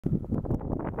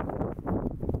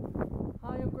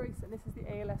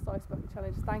Ice Bucket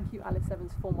Challenge. Thank you, Alice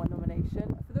Evans, for my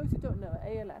nomination. For those who don't know,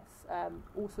 ALS,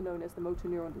 also known as the motor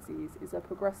neuron disease, is a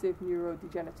progressive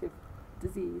neurodegenerative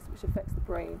disease which affects the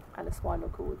brain and the spinal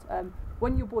cord.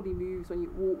 When your body moves, when you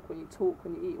walk, when you talk,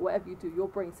 when you eat, whatever you do, your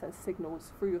brain sends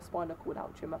signals through your spinal cord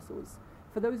out to your muscles.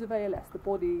 For those of ALS, the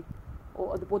body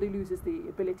loses the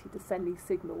ability to send these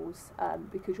signals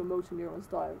because your motor neurons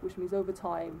die, which means over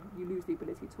time you lose the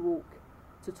ability to walk,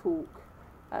 to talk,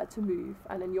 to move,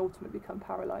 and then you ultimately become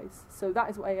paralysed. So that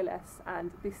is what ALS,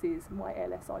 and this is my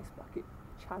ALS Ice Bucket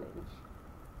Challenge.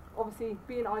 Obviously,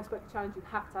 being an Ice Bucket Challenge, you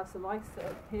have to have some ice,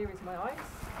 so here is my ice.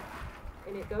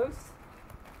 In it goes.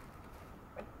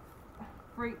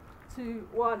 3, 2,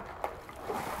 1.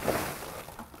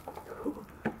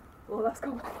 Oh, that's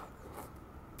cool.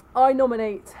 I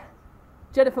nominate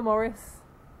Jennifer Morris,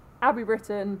 Abbie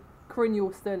Britton, Corinne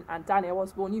Yorston, and Danielle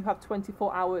Osborne. You have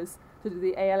 24 hours to do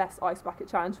the ALS Ice Bucket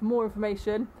Challenge. For more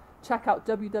information, check out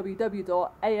www.alsa.org,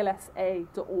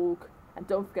 and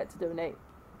don't forget to donate.